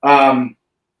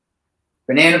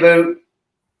 Banana boat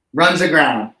runs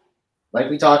aground. Like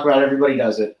we talk about, everybody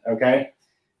does it, okay?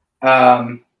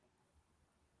 And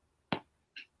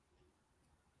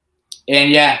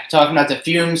talking about the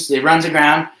fumes, it runs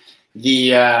aground.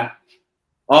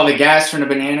 All the gas from the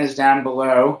bananas down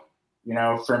below,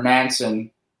 ferments, and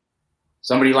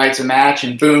somebody lights a match,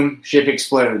 and boom, ship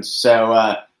explodes.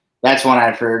 So that's one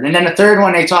I've heard. And then the third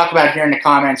one they talk about here in the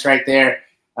comments right there,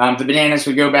 the bananas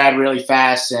would go bad really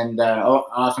fast, and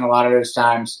often a lot of those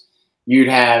times you'd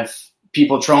have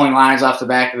people trolling lines off the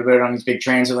back of the boat on these big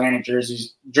transatlantic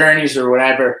journeys or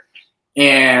whatever.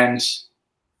 And,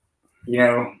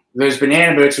 those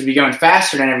banana boats would be going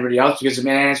faster than everybody else because the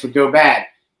bananas would go bad.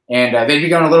 And they'd be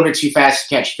going a little bit too fast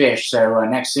to catch fish. So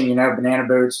next thing you know, banana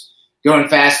boats going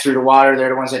fast through the water. They're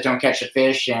the ones that don't catch a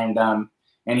fish. And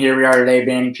here we are today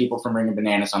banning people from bringing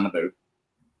bananas on the boat.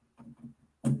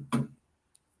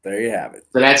 There you have it.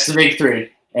 So that's the big three.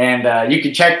 And you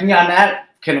can check me on that.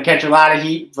 Gonna catch a lot of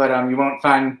heat, but you won't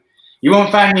find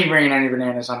me bringing any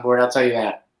bananas on board. I'll tell you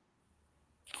that.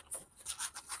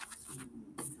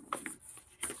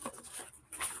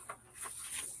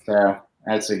 So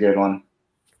that's a good one.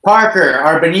 Parker,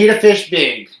 are bonita fish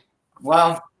big?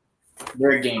 Well,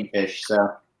 they're a game fish,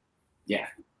 so yeah.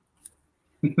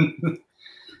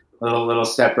 little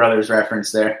Step Brothers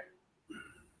reference there.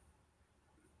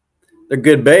 They're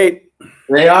good bait.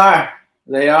 They are.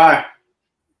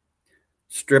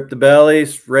 Strip the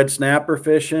bellies, red snapper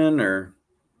fishing or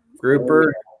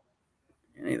grouper,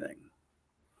 anything.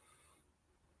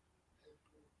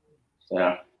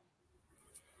 So,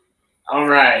 all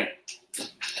right.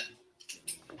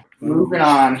 Moving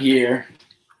on here.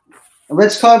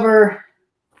 Let's cover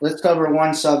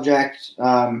one subject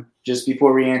just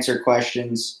before we answer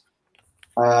questions.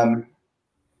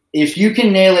 If you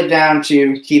can nail it down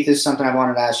to, Keith, this is something I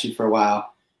wanted to ask you for a while.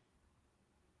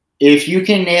 If you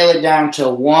can nail it down to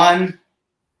one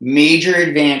major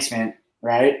advancement,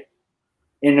 right,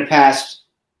 in the past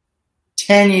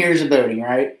 10 years of boating,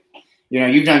 right? You know,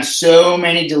 you've done so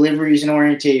many deliveries and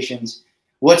orientations.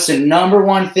 What's the number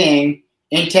one thing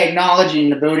in technology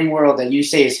in the boating world that you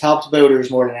say has helped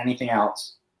boaters more than anything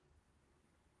else?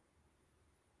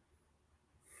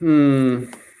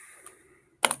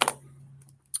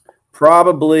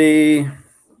 Probably a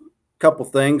couple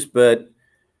things, but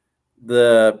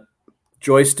the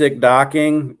joystick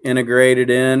docking integrated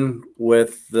in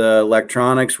with the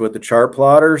electronics with the chart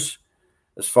plotters,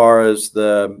 as far as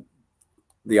the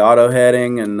auto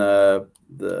heading and the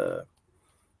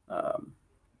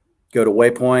go to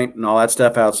waypoint and all that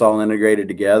stuff, how it's all integrated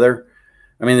together.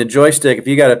 I mean, the joystick, if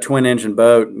you got a twin engine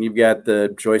boat and you've got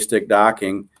the joystick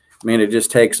docking, I mean, it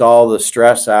just takes all the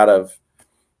stress out of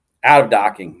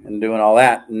docking and doing all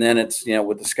that. And then it's, you know,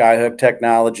 with the Skyhook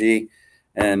technology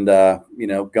and, you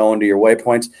know, going to your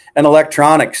waypoints and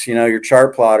electronics, you know, your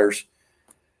chart plotters,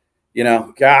 you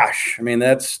know, gosh, I mean,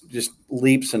 that's just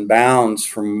leaps and bounds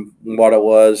from what it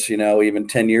was, you know, even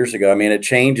 10 years ago. I mean, it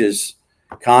changes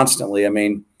constantly. I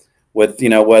mean, with, you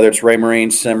know, whether it's Raymarine,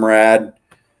 Simrad,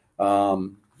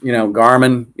 you know,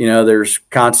 Garmin, you know, there's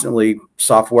constantly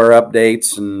software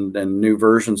updates and new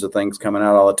versions of things coming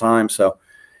out all the time. So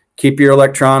keep your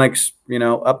electronics, you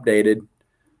know, updated,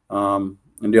 and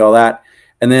do all that.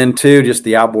 And then two, just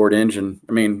the outboard engine.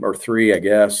 I mean, or three, I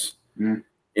guess. Mm.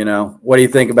 You know, what do you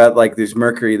think about like these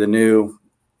Mercury, the new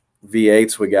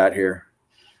V8s we got here?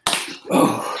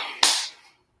 Oh,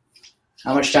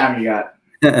 how much time you got?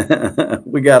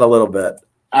 We got a little bit.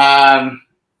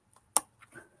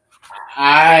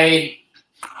 I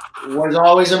was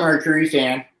always a Mercury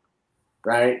fan,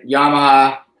 right?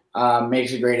 Yamaha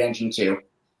makes a great engine too.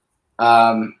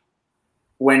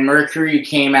 When Mercury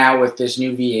came out with this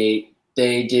new V8,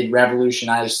 they did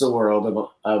revolutionize the world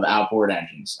of outboard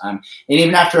engines. And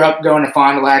even after going to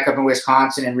Fond du Lac up in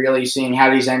Wisconsin and really seeing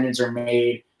how these engines are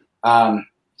made, I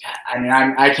mean,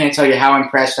 I can't tell you how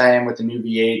impressed I am with the new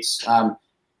V8s.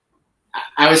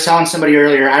 I was telling somebody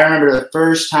earlier, I remember the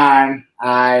first time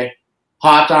I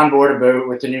hopped on board a boat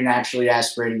with the new naturally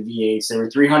aspirated V8s. There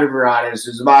were 300 Veratas.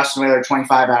 It was a Boston Whaler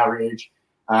 25 outrage.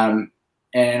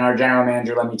 And our general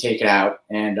manager let me take it out.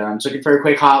 And took it for a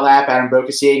quick hot lap out in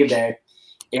Boca Ciega Bay.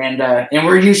 And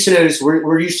we're used to those.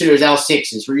 We're used to those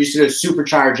L6s. We're used to those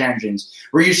supercharged engines.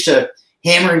 We're used to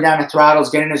hammering down the throttles,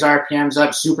 getting those RPMs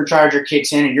up. Supercharger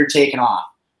kicks in, and you're taking off.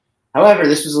 However,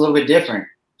 this was a little bit different.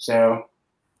 So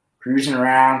cruising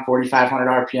around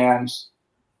 4,500 RPMs,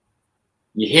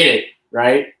 you hit it,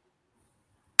 right?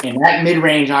 And that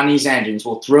mid-range on these engines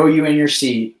will throw you in your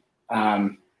seat.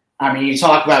 I mean, you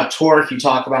talk about torque, you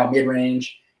talk about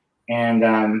mid-range, and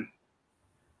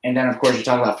then, of course, you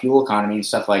talk about fuel economy and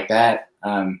stuff like that.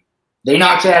 They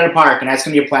knocked it out of the park, and that's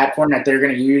going to be a platform that they're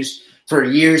going to use for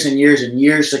years and years and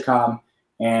years to come.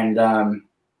 And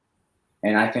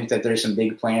I think that there's some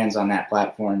big plans on that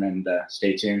platform, and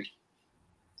stay tuned.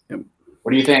 Yep.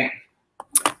 What do you think?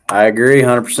 I agree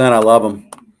 100%. I love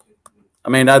them. I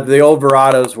mean, the old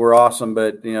Veratas were awesome,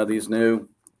 but, you know, these new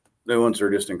ones are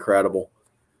just incredible.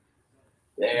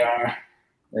 They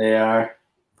are.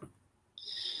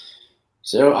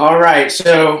 So, all right.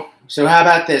 So how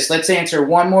about this? Let's answer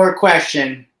one more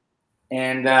question,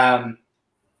 and then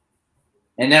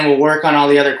we'll work on all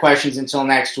the other questions until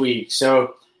next week.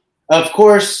 So, of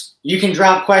course, you can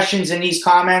drop questions in these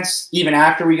comments even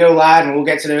after we go live, and we'll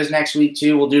get to those next week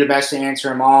too. We'll do the best to answer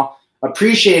them all.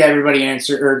 Appreciate everybody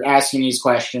asking these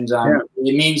questions.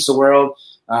 It means the world.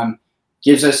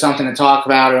 gives us something to talk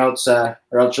about, or else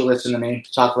you'll listen to me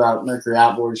talk about Mercury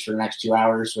outboards for the next 2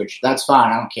 hours, which that's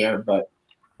fine. I don't care, but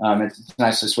it's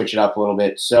nice to switch it up a little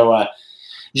bit. So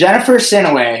Jennifer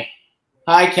Sinaway.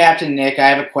 Hi, Captain Nick. I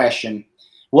have a question.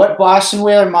 What Boston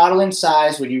Whaler model and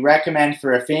size would you recommend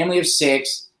for a family of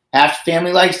 6? Half the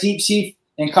family likes deep sea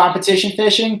and competition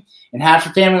fishing, and half the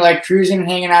family like cruising and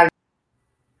hanging out.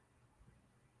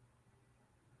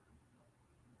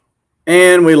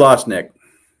 And we lost Nick.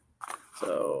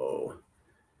 So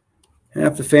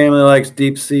half the family likes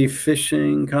deep sea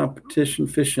fishing, competition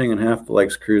fishing, and half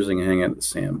likes cruising and hanging at the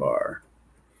sandbar.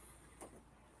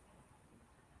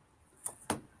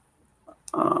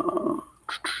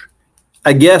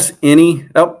 I guess any.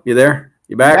 Oh, you there?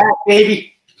 You back? Back,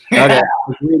 baby. Okay.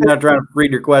 I'm not trying to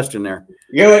read your question there.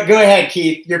 Go ahead,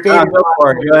 Keith. Your favorite Go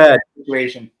ahead.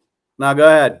 situation. No, go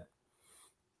ahead.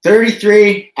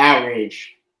 33,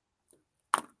 outrage.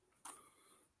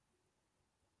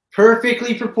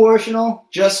 Perfectly proportional,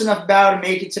 just enough bow to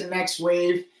make it to the next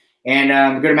wave, and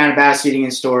a good amount of bass feeding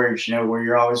and storage, where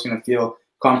you're always going to feel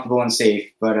comfortable and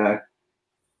safe. But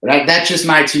that's just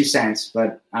my 2 cents,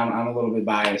 but I'm a little bit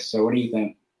biased. So what do you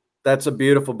think? That's a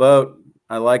beautiful boat.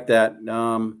 I like that.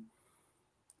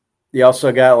 You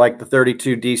also got like the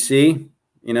 32 DC,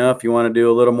 if you want to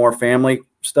do a little more family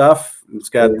stuff. It's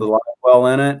got the live well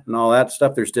in it and all that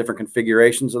stuff. There's different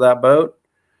configurations of that boat.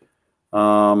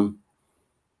 But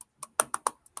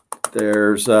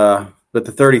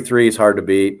the 33 is hard to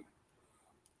beat.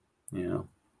 Yeah.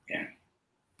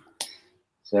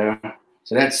 So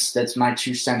that's my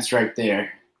 2 cents right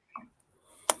there.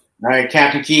 All right,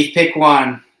 Captain Keith, pick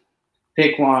one.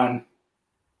 Pick one.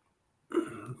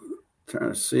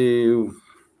 Trying to see. I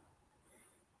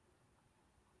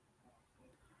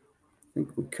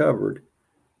think we covered.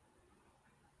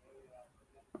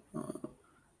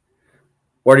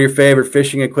 What are your favorite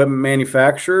fishing equipment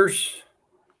manufacturers?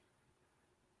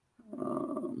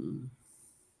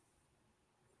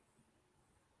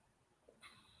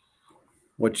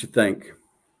 What you think?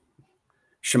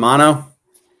 Shimano?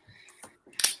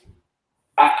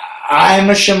 I'm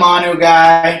a Shimano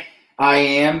guy. I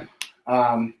am.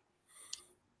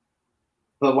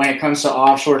 But when it comes to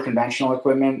offshore conventional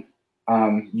equipment,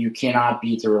 you cannot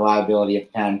beat the reliability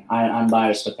of Penn. I'm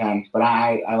biased to Penn, but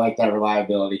I like that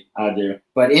reliability. I do.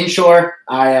 But inshore,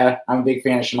 I'm a big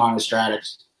fan of Shimano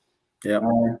Stratics. Yeah.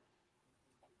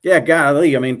 Yeah,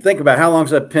 golly. I mean, think about how long's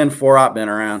that Penn 4-aught been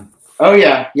around? Oh,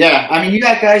 yeah. I mean, you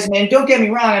got guys, man, don't get me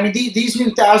wrong. I mean, these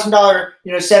new $1,000,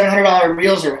 $700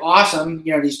 reels are awesome.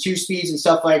 These 2 speeds and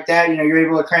stuff like that. You're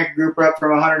able to crank a grouper up from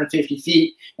 150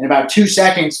 feet in about 2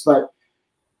 seconds, but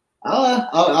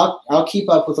I'll keep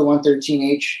up with the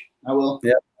 113H. I will.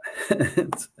 Yep.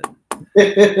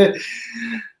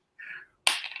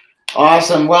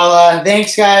 Awesome. Well,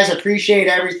 thanks, guys. Appreciate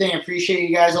everything. Appreciate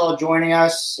you guys all joining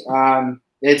us.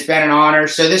 It's been an honor.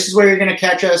 So this is where you're going to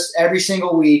catch us every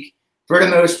single week for the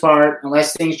most part,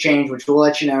 unless things change, which we'll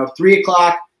let you know.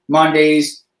 3:00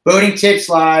 Mondays, Boating Tips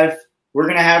Live. We're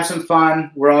going to have some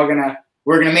fun. We're going to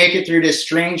make it through this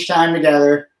strange time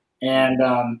together, and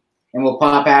we'll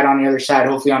pop out on the other side,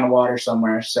 hopefully on the water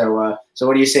somewhere. So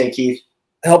what do you say, Keith?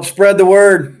 Help spread the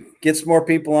word. Get some more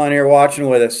people on here watching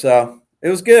with us. So it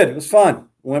was good. It was fun.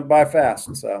 It went by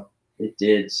fast. So it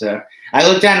did. So I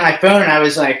looked down at my phone and I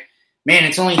was like, man,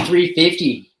 it's only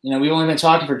 3:50. We've only been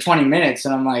talking for 20 minutes.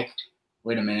 And I'm like,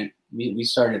 wait a minute. We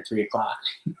started at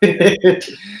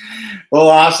 3:00. Well,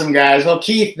 awesome, guys. Well,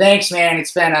 Keith, thanks, man.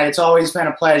 It's always been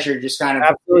a pleasure just kind of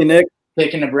absolutely, Nick,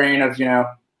 picking the brain of,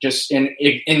 just an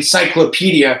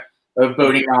encyclopedia of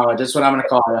boating knowledge. That's what I'm going to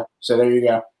call it. So there you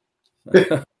go.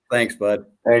 Thanks, bud.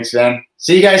 Thanks, man.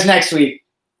 See you guys next week.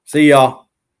 See y'all.